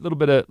there's some little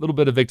bit of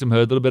victimhood, a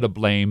little bit of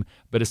blame,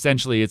 but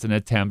essentially it's an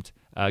attempt,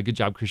 good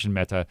job, Christian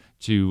Mehta,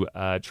 to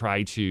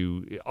try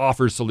to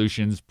offer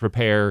solutions,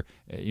 prepare,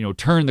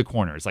 turn the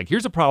corner. It's like,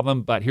 here's a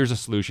problem, but here's a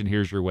solution,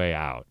 here's your way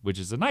out, which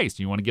is nice.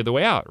 You want to give the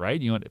way out, right?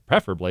 You want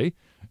preferably.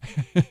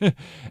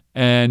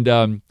 And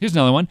here's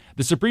another one.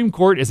 The Supreme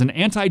Court is an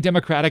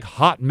anti-democratic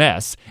hot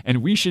mess,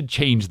 and we should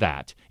change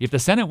that. If the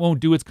Senate won't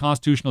do its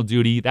constitutional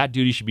duty, that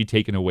duty should be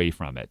taken away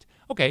from it.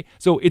 Okay,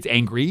 so it's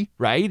angry,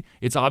 right?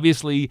 It's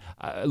obviously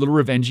a little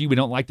revengey. We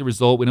don't like the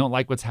result. We don't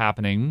like what's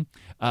happening.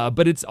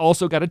 But it's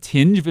also got a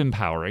tinge of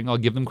empowering. I'll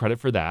give them credit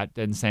for that.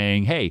 And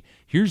saying, hey,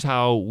 here's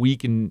how we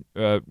can,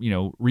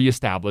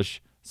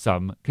 reestablish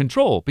some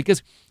control.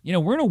 Because,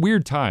 we're in a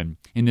weird time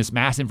in this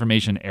mass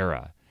information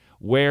era,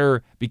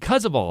 where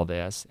because of all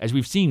this, as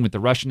we've seen with the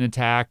Russian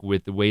attack,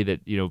 with the way that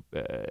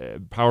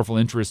powerful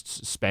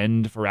interests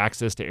spend for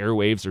access to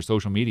airwaves or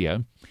social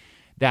media,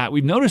 that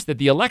we've noticed that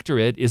the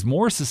electorate is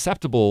more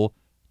susceptible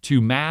to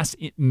mass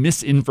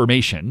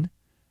misinformation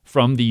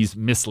from these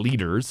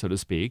misleaders, so to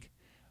speak.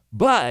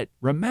 But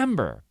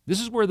remember, this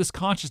is where this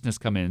consciousness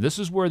comes in. This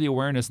is where the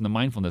awareness and the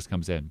mindfulness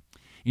comes in.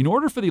 In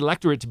order for the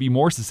electorate to be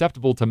more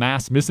susceptible to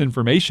mass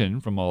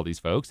misinformation from all these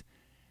folks,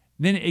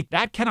 then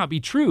that cannot be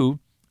true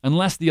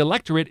unless the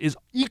electorate is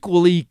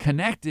equally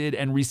connected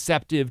and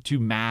receptive to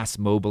mass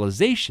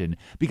mobilization,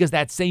 because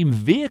that same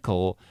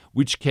vehicle,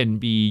 which can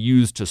be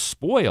used to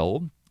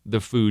spoil the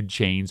food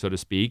chain, so to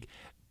speak,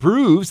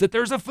 proves that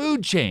there's a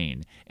food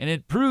chain, and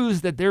it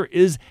proves that there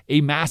is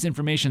a mass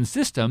information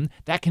system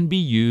that can be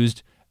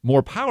used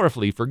more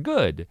powerfully for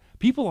good.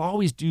 People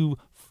always do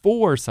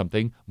for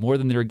something more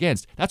than they're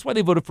against. That's why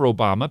they voted for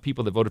Obama.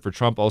 People that voted for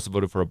Trump also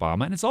voted for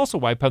Obama. And it's also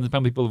why people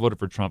that voted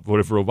for Trump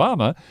voted for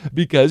Obama,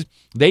 because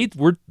they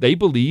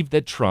believed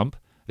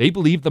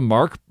the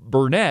Mark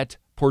Burnett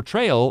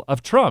portrayal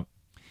of Trump,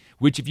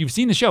 which, if you've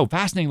seen the show,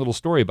 fascinating little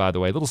story, by the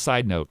way, little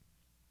side note.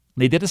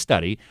 They did a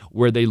study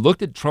where they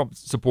looked at Trump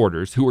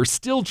supporters who are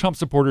still Trump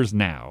supporters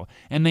now,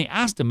 and they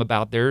asked them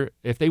about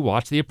if they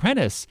watched The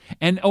Apprentice.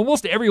 And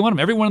almost everyone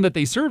that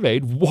they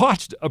surveyed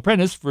watched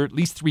Apprentice for at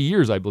least 3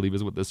 years, I believe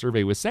is what the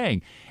survey was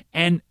saying.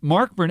 And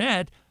Mark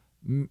Burnett,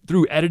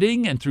 through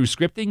editing and through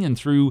scripting and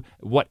through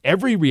what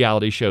every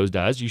reality show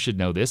does, you should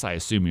know this, I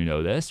assume you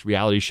know this,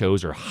 reality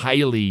shows are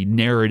highly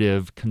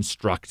narrative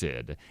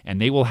constructed,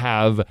 and they will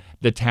have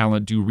the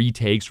talent do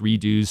retakes,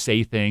 redos,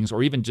 say things,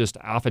 or even just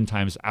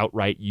oftentimes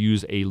outright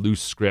use a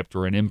loose script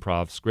or an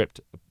improv script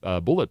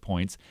bullet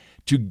points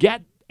to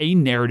get a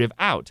narrative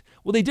out.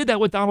 Well, they did that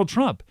with Donald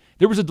Trump.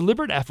 There was a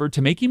deliberate effort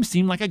to make him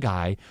seem like a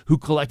guy who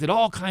collected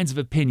all kinds of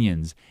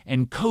opinions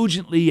and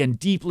cogently and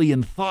deeply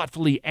and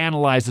thoughtfully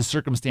analyzed the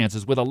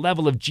circumstances with a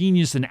level of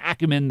genius and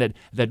acumen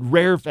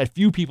that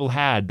few people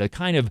had, the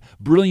kind of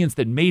brilliance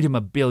that made him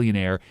a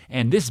billionaire.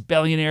 And this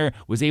billionaire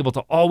was able to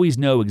always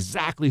know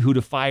exactly who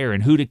to fire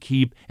and who to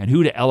keep and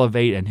who to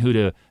elevate and who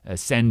to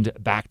send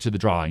back to the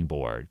drawing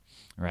board,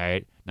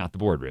 right? Not the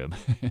boardroom.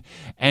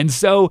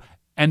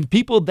 And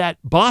people that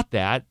bought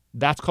that,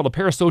 that's called a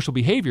parasocial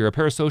behavior, a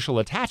parasocial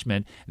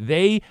attachment.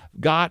 They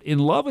got in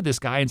love with this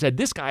guy and said,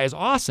 this guy is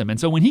awesome. And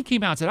so when he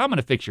came out and said, I'm going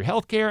to fix your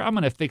health care, I'm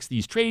going to fix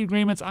these trade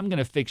agreements, I'm going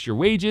to fix your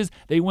wages,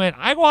 they went,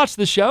 I watched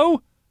the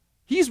show.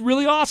 He's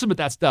really awesome at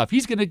that stuff.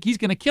 He's gonna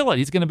kill it.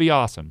 He's gonna be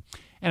awesome.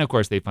 And of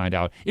course, they find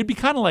out. It'd be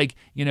kind of like,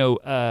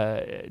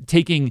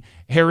 taking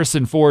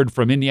Harrison Ford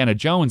from Indiana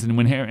Jones, and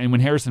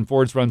when Harrison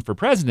Ford runs for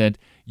president,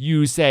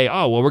 you say,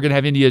 oh, well, we're going to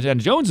have Indiana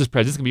Jones as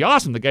president. It's going to be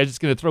awesome. The guy's just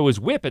going to throw his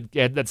whip at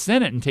that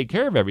Senate and take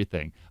care of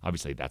everything.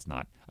 Obviously, that's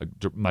not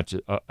much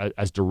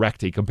as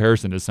direct a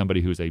comparison as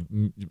somebody who's a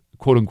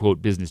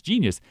quote-unquote business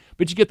genius,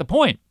 but you get the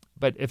point.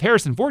 But if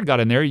Harrison Ford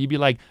got in there, you'd be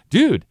like,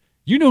 dude,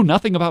 you know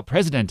nothing about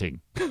presidenting.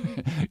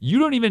 You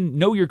don't even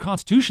know your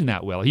Constitution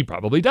that well. He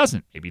probably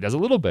doesn't. Maybe he does a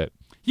little bit.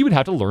 He would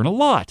have to learn a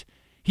lot.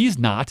 He's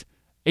not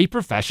a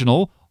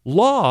professional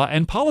law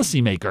and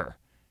policymaker.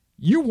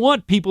 You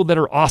want people that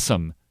are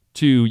awesome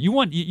you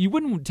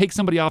wouldn't take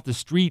somebody off the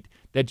street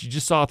that you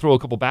just saw throw a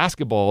couple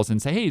basketballs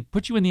and say, hey,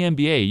 put you in the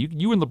NBA.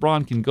 You and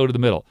LeBron can go to the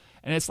middle.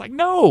 And it's like,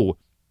 no.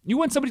 You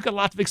want somebody who's got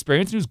lots of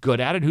experience and who's good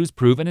at it, who's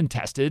proven and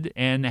tested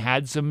and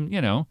had some,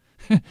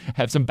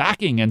 have some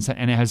backing and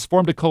has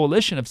formed a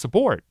coalition of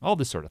support, all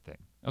this sort of thing.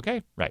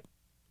 Okay? Right.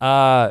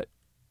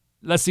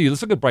 Let's see.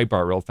 Let's look at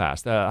Breitbart real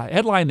fast.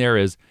 Headline there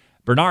is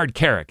Bernard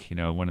Kerik,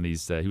 one of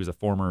these, he was a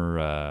former,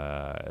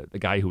 the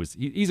guy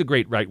he's a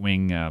great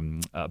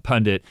right-wing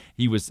pundit.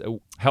 He was,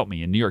 help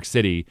me, in New York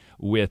City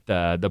with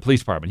the police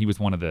department. He was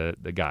one of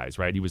the guys,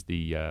 right? He was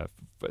the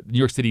New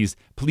York City's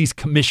police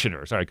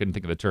commissioner. Sorry, I couldn't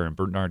think of the term,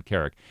 Bernard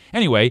Kerik.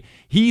 Anyway,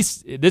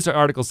 this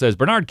article says,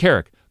 Bernard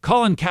Kerik,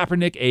 Colin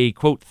Kaepernick a,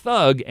 quote,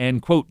 thug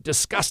and, quote,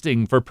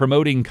 disgusting for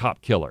promoting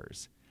cop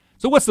killers.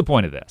 So what's the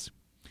point of this?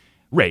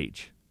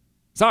 Rage.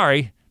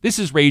 Sorry, this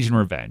is rage and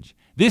revenge.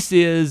 This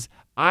is,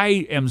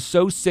 I am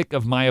so sick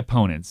of my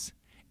opponents.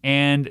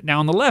 And now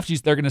on the left,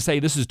 they're going to say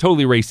this is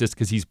totally racist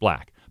because he's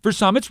black. For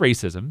some, it's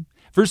racism.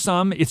 For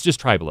some, it's just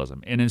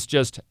tribalism, and it's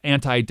just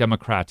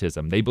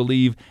anti-democratism. They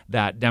believe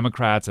that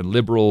Democrats and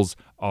liberals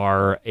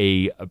are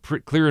a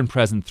clear and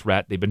present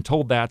threat. They've been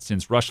told that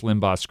since Rush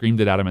Limbaugh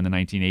screamed it at them in the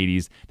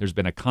 1980s. There's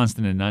been a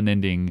constant and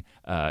unending,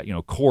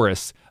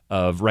 chorus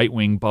of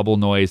right-wing bubble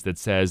noise that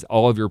says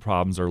all of your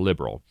problems are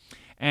liberal.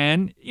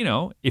 And,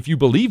 if you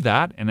believe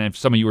that, and if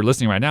some of you are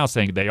listening right now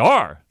saying they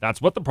are,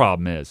 that's what the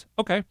problem is.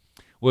 Okay.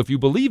 Well, if you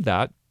believe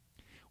that,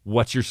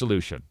 what's your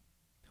solution?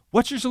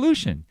 What's your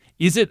solution?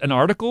 Is it an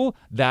article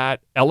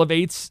that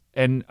elevates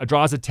and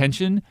draws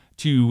attention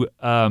to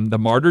the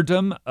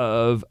martyrdom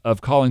of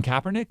Colin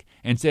Kaepernick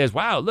and says,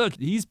 wow, look,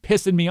 he's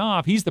pissing me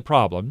off. He's the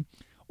problem.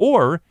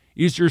 Or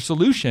is your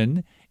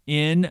solution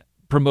in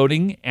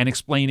promoting and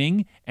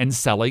explaining and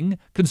selling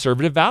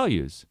conservative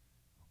values?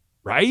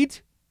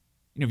 Right?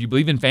 If you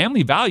believe in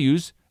family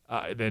values,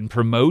 then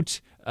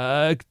promote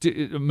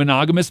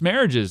monogamous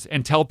marriages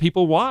and tell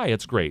people why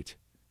it's great.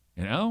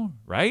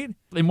 Right?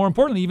 And more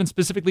importantly, even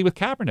specifically with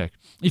Kaepernick,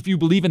 if you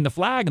believe in the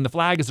flag and the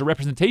flag is a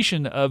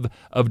representation of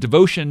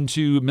devotion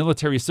to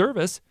military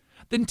service,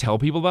 then tell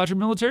people about your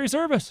military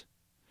service.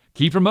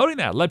 Keep promoting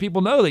that. Let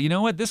people know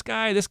that, this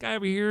guy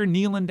over here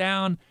kneeling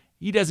down,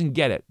 he doesn't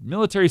get it.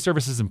 Military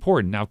service is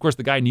important. Now, of course,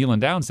 the guy kneeling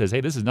down says,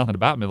 hey, this is nothing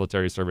about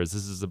military service.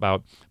 This is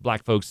about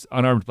black folks,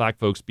 unarmed black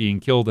folks being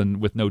killed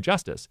and with no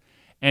justice.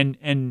 And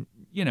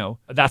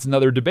that's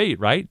another debate,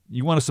 right?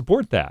 You want to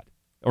support that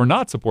or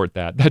not support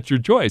that. That's your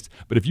choice.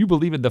 But if you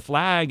believe in the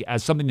flag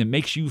as something that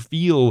makes you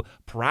feel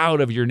proud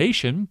of your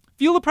nation,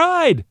 feel the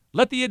pride.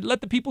 Let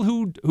the people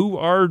who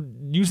are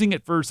using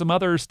it for some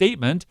other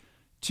statement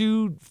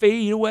to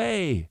fade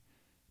away.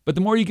 But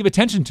the more you give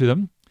attention to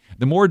them,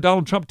 the more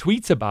Donald Trump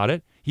tweets about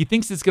it, he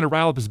thinks it's going to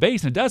rile up his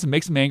base, and it does. It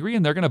makes them angry,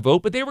 and they're going to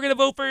vote, but they were going to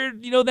vote for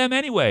them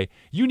anyway.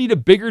 You need a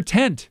bigger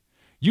tent.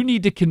 You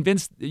need to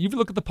convince, you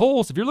look at the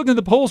polls. If you're looking at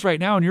the polls right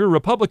now and you're a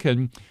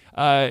Republican,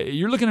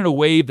 you're looking at a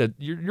wave that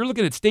you're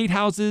looking at state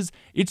houses.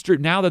 It's true,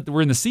 now that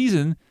we're in the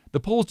season, the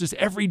polls just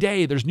every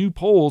day, there's new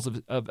polls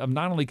of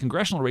not only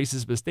congressional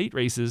races, but state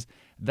races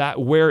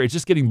where it's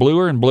just getting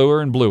bluer and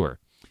bluer and bluer.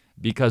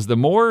 Because the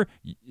more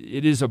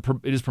it is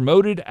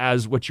promoted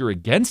as what you're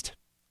against,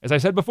 as I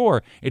said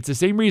before, it's the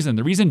same reason.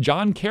 The reason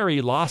John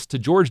Kerry lost to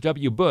George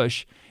W.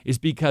 Bush is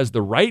because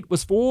the right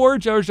was for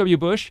George W.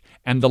 Bush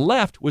and the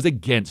left was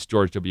against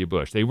George W.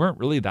 Bush. They weren't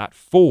really that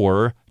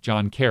for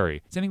John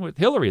Kerry. Same thing with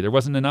Hillary. There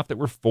wasn't enough that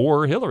were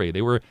for Hillary.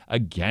 They were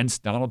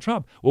against Donald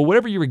Trump. Well,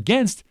 whatever you're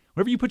against,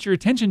 whatever you put your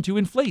attention to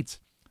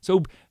inflates.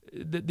 So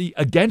the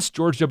against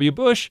George W.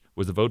 Bush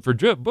was a vote for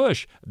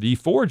Bush. The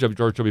for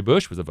George W.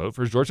 Bush was a vote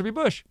for George W.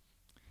 Bush.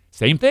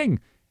 Same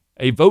thing.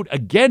 A vote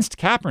against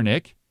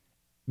Kaepernick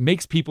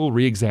makes people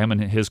re-examine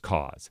his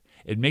cause.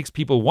 It makes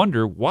people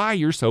wonder why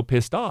you're so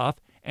pissed off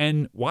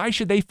and why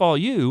should they follow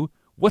you?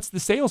 What's the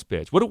sales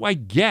pitch? What do I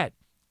get?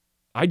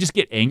 I just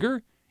get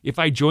anger? If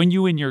I join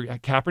you in your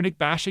Kaepernick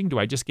bashing, do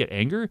I just get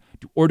anger?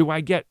 Or do I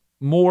get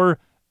more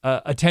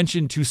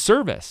attention to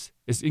service,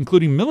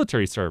 including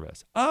military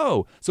service?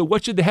 Oh, so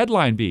what should the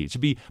headline be? It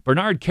should be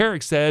Bernard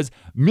Kerik says,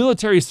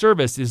 military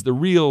service is the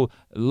real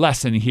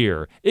lesson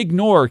here.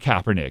 Ignore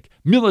Kaepernick.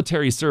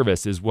 Military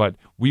service is what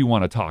we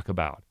want to talk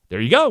about.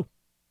 There you go.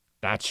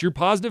 That's your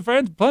positive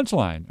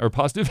punchline or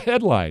positive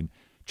headline.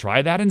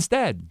 Try that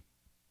instead.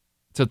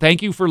 So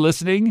thank you for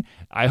listening.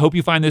 I hope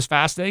you find this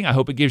fascinating. I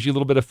hope it gives you a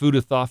little bit of food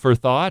for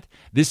thought.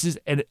 This is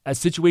a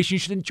situation you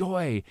should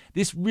enjoy.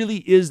 This really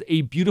is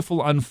a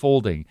beautiful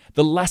unfolding.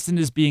 The lesson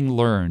is being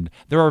learned.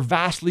 There are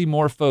vastly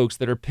more folks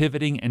that are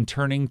pivoting and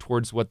turning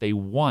towards what they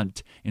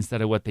want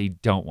instead of what they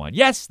don't want.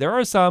 Yes, there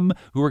are some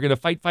who are going to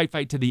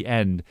fight to the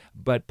end,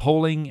 but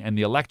polling and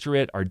the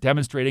electorate are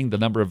demonstrating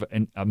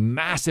a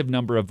massive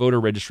number of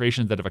voter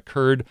registrations that have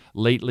occurred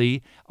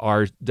lately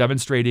are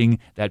demonstrating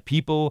that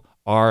people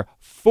are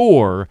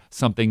for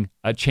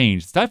a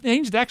change. Stuff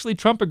change that actually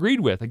Trump agreed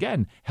with.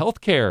 Again,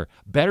 healthcare,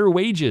 better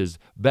wages,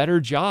 better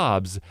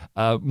jobs,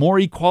 more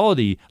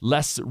equality,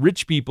 less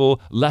rich people,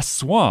 less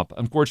swamp.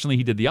 Unfortunately,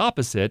 he did the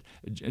opposite,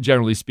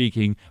 generally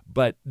speaking,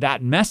 but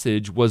that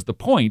message was the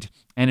point,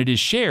 and it is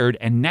shared,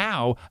 and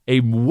now a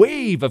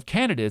wave of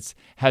candidates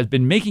has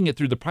been making it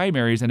through the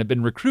primaries and have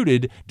been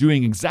recruited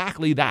doing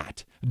exactly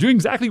that. Doing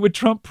exactly what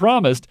Trump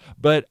promised,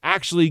 but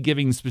actually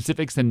giving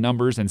specifics and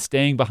numbers and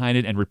staying behind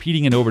it and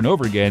repeating it over and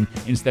over again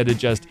instead of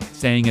just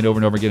saying it over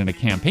and over again in a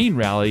campaign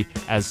rally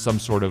as some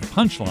sort of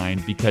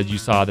punchline because you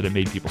saw that it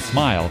made people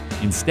smile.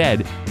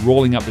 Instead,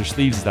 rolling up their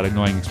sleeves, as that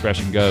annoying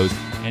expression goes,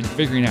 and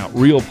figuring out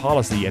real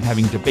policy and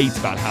having debates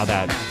about how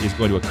that is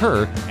going to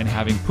occur and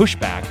having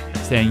pushback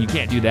saying you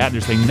can't do that. And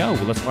they're saying, no,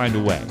 well, let's find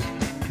a way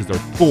because they're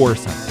for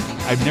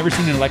something. I've never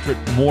seen an electorate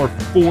more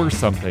for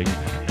something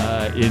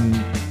in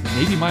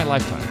maybe my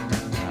lifetime.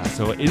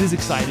 So it is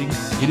exciting.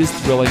 It is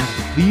thrilling.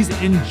 Please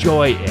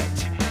enjoy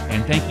it.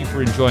 And thank you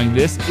for enjoying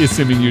this,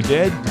 assuming you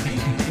did.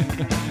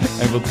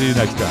 And we'll see you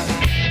next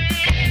time.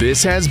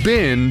 This has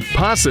been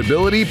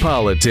Possibility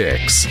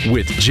Politics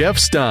with Jeff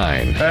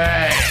Stein.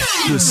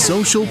 The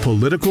social,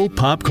 political,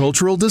 pop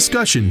cultural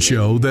discussion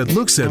show that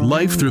looks at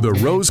life through the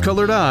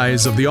rose-colored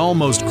eyes of the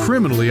almost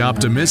criminally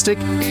optimistic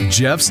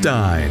Jeff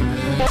Stein.